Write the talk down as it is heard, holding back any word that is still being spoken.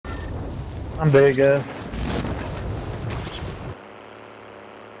I'm dead, guys.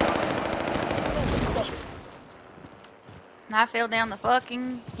 And I fell down the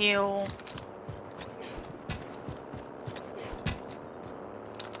fucking hill.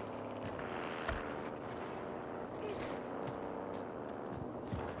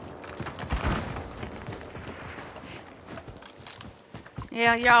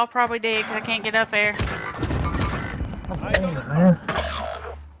 Yeah, y'all probably did, 'cause I can't get up there. Damn, man.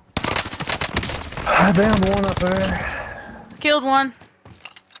 I downed one up there. Killed one.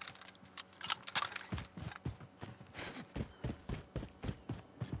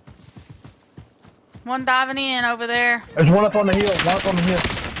 One diving in over there. There's one up on the hill. One up on the hill.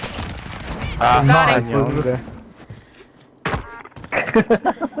 Got Nice.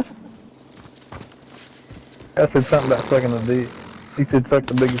 I said something about sucking the dick. He said suck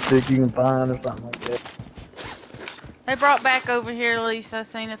the biggest dick you can find or something like that. They brought back over here, at least I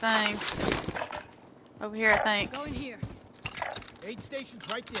seen a thing. Over here, I think. Going here. Aid station's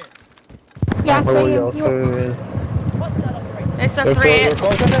right there. Yeah, I Where see y'all him. It's a They're threat.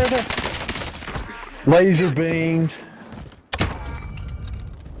 close. There. Laser beams.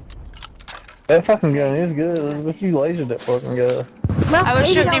 That fucking gun is good. Elizabeth, you lasered that fucking gun. Well, I was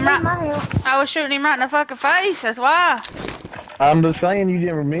he shooting don't him need right. my help. I was shooting him right in the fucking face. That's why. I'm just saying you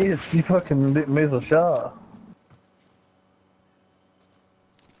didn't miss. You fucking didn't miss a shot.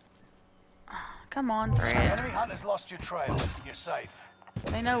 Come on, threat. Enemy hunters lost your trail. You're safe.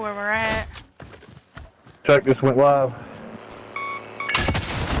 They know where we're at. Truck just went live.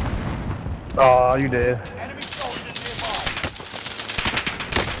 Oh, you dead. Enemy soldiers nearby.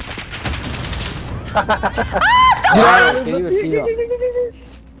 Ah, Quería ver, tío.